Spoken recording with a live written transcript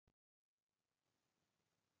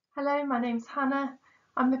Hello, my name's Hannah.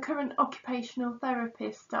 I'm the current occupational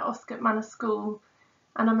therapist at Occupational School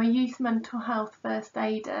and I'm a youth mental health first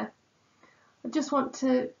aider. I just want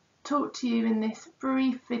to talk to you in this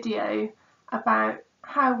brief video about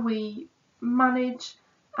how we manage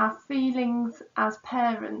our feelings as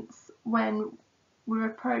parents when we're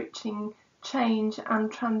approaching change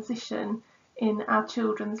and transition in our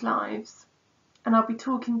children's lives. And I'll be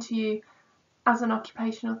talking to you as an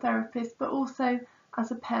occupational therapist, but also as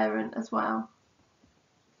a parent as well.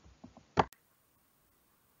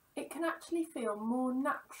 It can actually feel more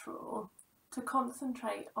natural to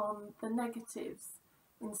concentrate on the negatives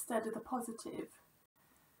instead of the positive.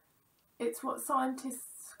 It's what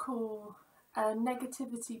scientists call a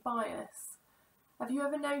negativity bias. Have you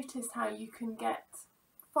ever noticed how you can get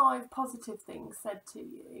 5 positive things said to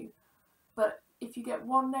you, but if you get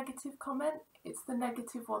one negative comment, it's the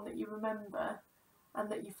negative one that you remember and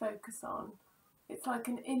that you focus on? It's like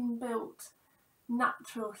an inbuilt,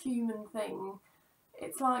 natural human thing.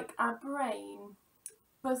 It's like our brain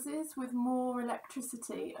buzzes with more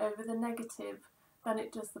electricity over the negative than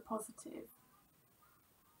it does the positive.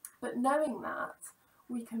 But knowing that,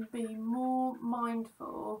 we can be more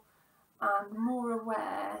mindful and more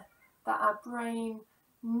aware that our brain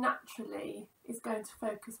naturally is going to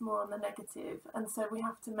focus more on the negative, and so we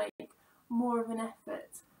have to make more of an effort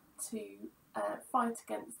to fight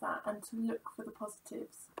against that and to look for the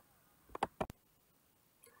positives.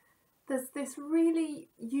 There's this really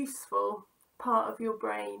useful part of your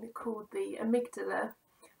brain called the amygdala,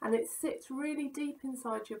 and it sits really deep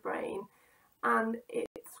inside your brain, and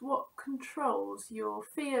it's what controls your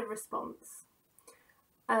fear response.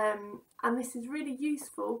 And this is really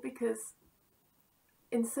useful because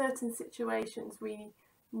in certain situations we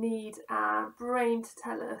need our brain to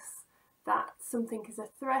tell us that something is a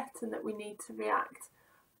threat and that we need to react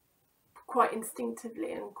quite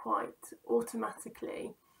instinctively and quite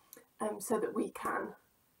automatically, so that we can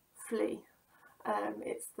flee.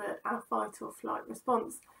 It's our fight or flight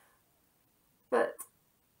response. But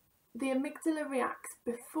the amygdala reacts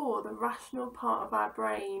before the rational part of our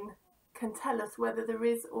brain can tell us whether there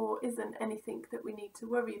is or isn't anything that we need to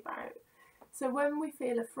worry about. So when we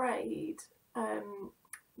feel afraid,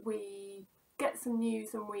 we get some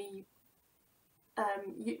news and we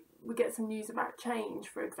get some news about change,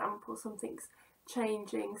 for example. Something's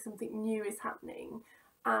changing, something new is happening,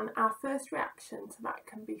 and our first reaction to that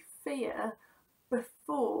can be fear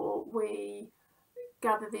before we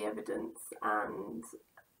gather the evidence and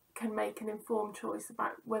can make an informed choice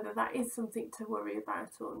about whether that is something to worry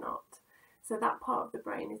about or not. So that part of the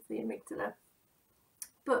brain is the amygdala.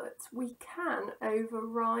 But we can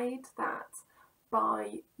override that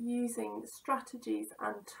by using strategies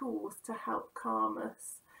and tools to help calm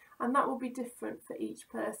us, and that will be different for each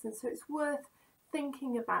person. So it's worth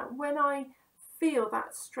thinking about, when I feel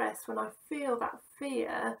that stress, when I feel that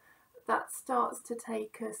fear that starts to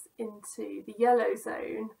take us into the yellow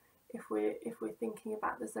zone, if we're thinking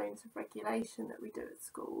about the zones of regulation that we do at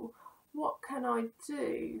school, what can I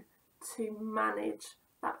do to manage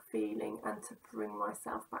that feeling and to bring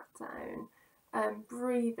myself back down?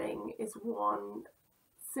 Breathing is one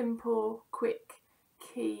simple, quick,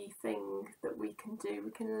 key thing that we can do.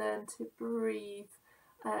 We can learn to breathe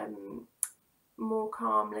more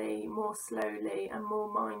calmly, more slowly and more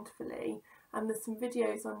mindfully, and there's some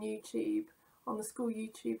videos on YouTube, on the school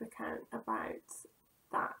YouTube account, about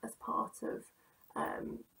that as part of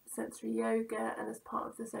sensory yoga and as part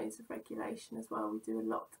of the zones of regulation as well. We do a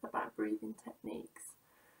lot about breathing techniques.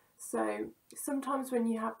 So sometimes when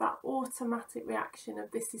you have that automatic reaction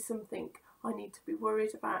of this is something I need to be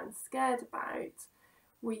worried about and scared about,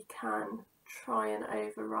 we can try and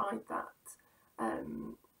override that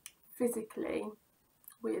physically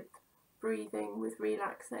with breathing, with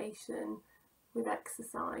relaxation, with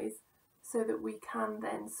exercise, so that we can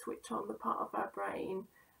then switch on the part of our brain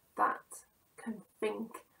that can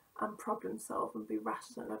think and problem solve and be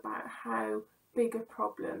rational about how big a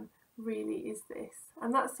problem really is this.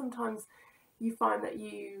 And that's sometimes you find that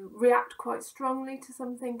you react quite strongly to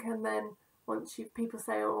something, and then once people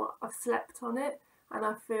say, oh, I've slept on it and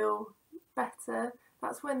I feel better,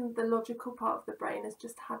 that's when the logical part of the brain has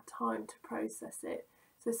just had time to process it.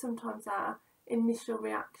 So sometimes our initial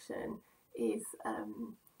reaction is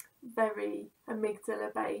very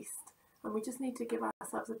amygdala based, and we just need to give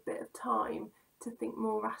ourselves a bit of time to think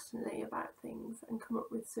more rationally about things and come up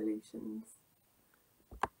with solutions.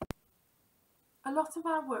 A lot of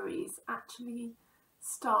our worries actually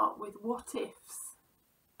start with what ifs,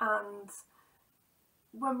 and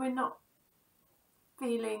when we're not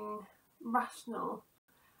feeling rational,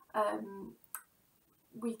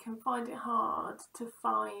 we can find it hard to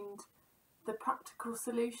find the practical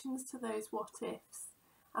solutions to those what ifs,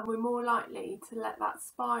 and we're more likely to let that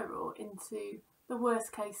spiral into the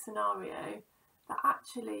worst case scenario that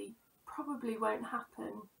actually probably won't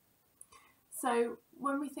happen. So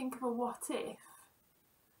when we think of a what if,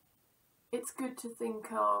 it's good to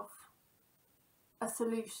think of a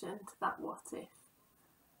solution to that what if.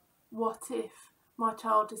 What if my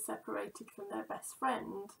child is separated from their best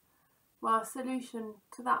friend? Well, a solution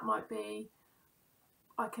to that might be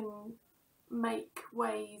I can make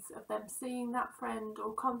ways of them seeing that friend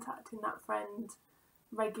or contacting that friend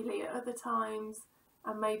regularly at other times,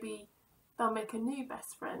 and maybe they'll make a new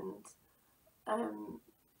best friend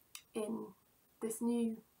in this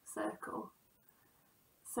new circle.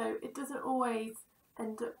 So it doesn't always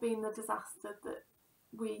end up being the disaster that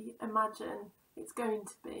we imagine it's going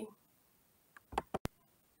to be.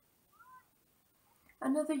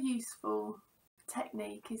 Another useful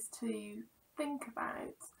technique is to think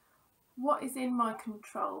about what is in my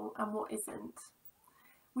control and what isn't.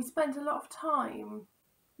 We spend a lot of time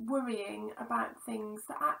worrying about things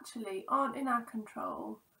that actually aren't in our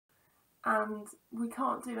control and we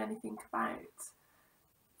can't do anything about.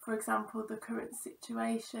 For example, the current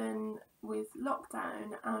situation with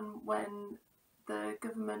lockdown, and when the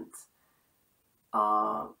government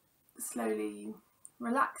are slowly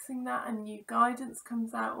relaxing that and new guidance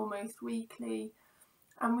comes out almost weekly,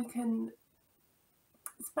 and we can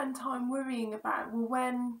spend time worrying about,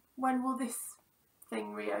 well, when will this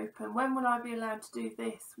thing reopen? When will I be allowed to do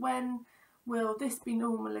this? When will this be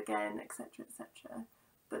normal again, etc., etc.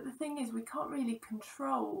 But the thing is, we can't really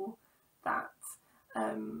control that,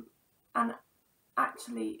 and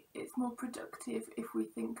actually it's more productive if we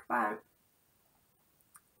think about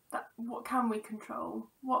that. What can we control?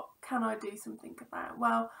 What can I do something about?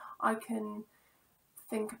 Well, I can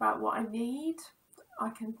think about what I need.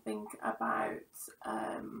 I can think about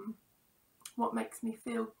what makes me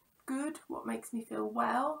feel good, what makes me feel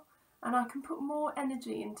well, and I can put more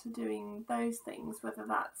energy into doing those things, whether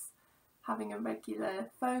that's having a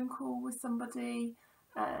regular phone call with somebody,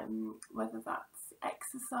 whether that's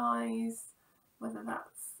exercise, whether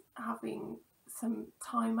that's having some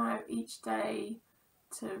time out each day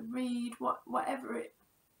to read, whatever it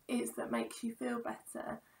is that makes you feel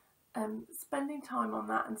better. Spending time on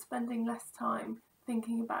that and spending less time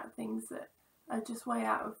thinking about things that are just way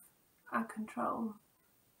out of our control.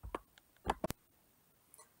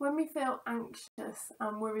 When we feel anxious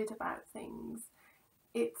and worried about things,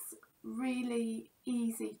 it's really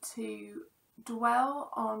easy to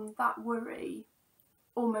dwell on that worry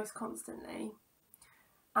almost constantly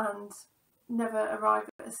and never arrive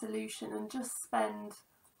at a solution, and just spend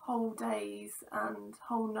whole days and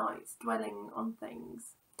whole nights dwelling on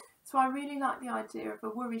things. So I really like the idea of a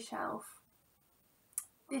worry shelf.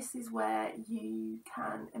 This is where you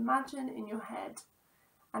can imagine in your head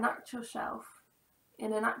an actual shelf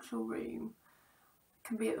in an actual room.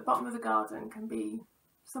 Can be at the bottom of the garden, can be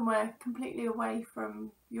somewhere completely away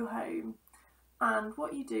from your home, and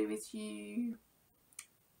what you do is you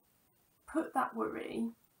put that worry,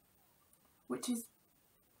 which is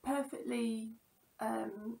perfectly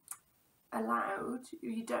allowed,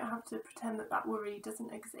 you don't have to pretend that that worry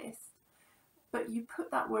doesn't exist, but you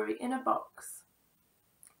put that worry in a box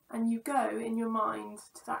and you go in your mind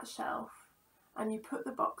to that shelf and you put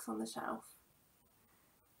the box on the shelf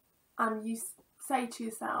and you say to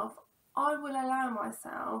yourself, I will allow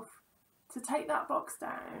myself to take that box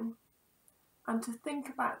down and to think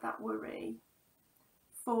about that worry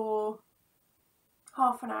for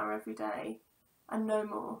half an hour every day and no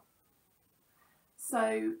more.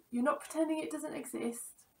 So you're not pretending it doesn't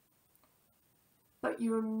exist, but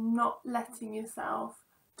you're not letting yourself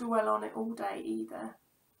dwell on it all day either.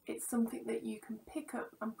 It's something that you can pick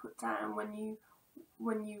up and put down when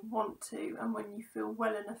you want to and when you feel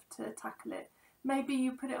well enough to tackle it. Maybe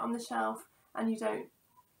you put it on the shelf and you don't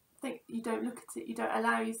look at it, you don't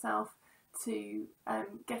allow yourself to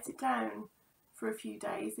get it down for a few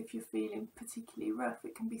days. If you're feeling particularly rough,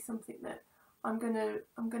 it can be something that I'm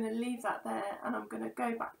gonna leave that there and I'm gonna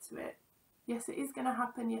go back to it. Yes, it is gonna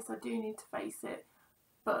happen. Yes, I do need to face it,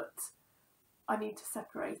 but I need to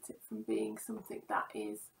separate it from being something that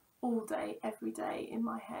is all day, every day in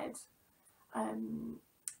my head. And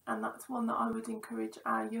that's one that I would encourage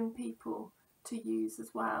our young people to use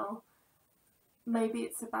as well. Maybe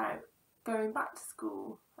it's about going back to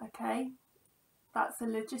school. Okay, that's a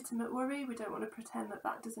legitimate worry. We don't want to pretend that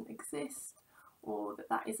that doesn't exist or that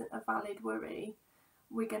that isn't a valid worry.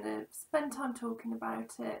 We're going to spend time talking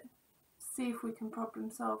about it, see if we can problem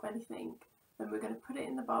solve anything, then we're going to put it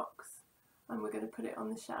in the box and we're going to put it on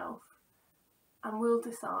the shelf. and we'll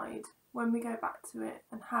decide when we go back to it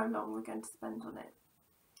and how long we're going to spend on it.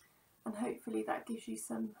 And hopefully that gives you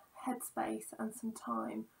some headspace and some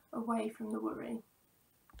time away from the worry.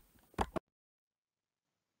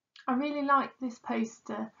 I really like this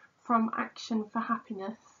poster from Action for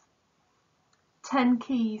Happiness. 10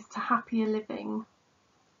 keys to happier living.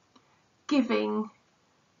 Giving,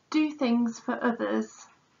 do things for others.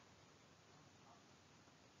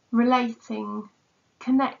 Relating,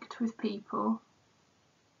 connect with people.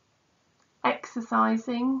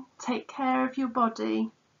 Exercising, take care of your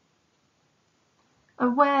body.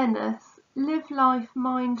 Awareness, live life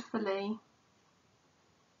mindfully.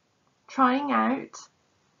 Trying out,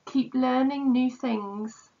 keep learning new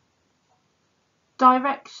things.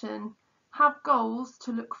 Direction, have goals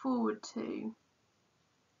to look forward to.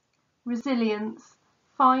 Resilience,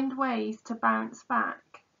 find ways to bounce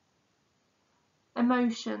back.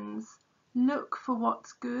 Emotions, look for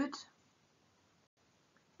what's good.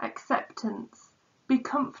 Acceptance, be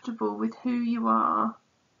comfortable with who you are.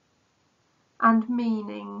 And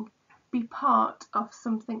meaning, be part of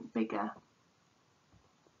something bigger.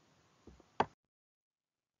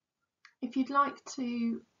 If you'd like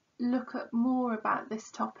to look up more about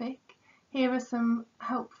this topic, here are some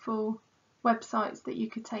helpful websites that you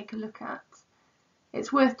could take a look at.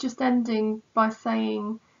 It's worth just ending by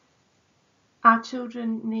saying our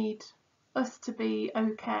children need us to be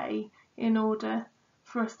okay in order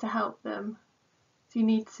for us to help them. So you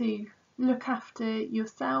need to look after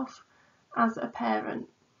yourself as a parent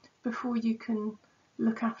before you can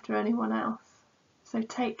look after anyone else. So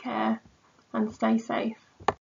take care and stay safe.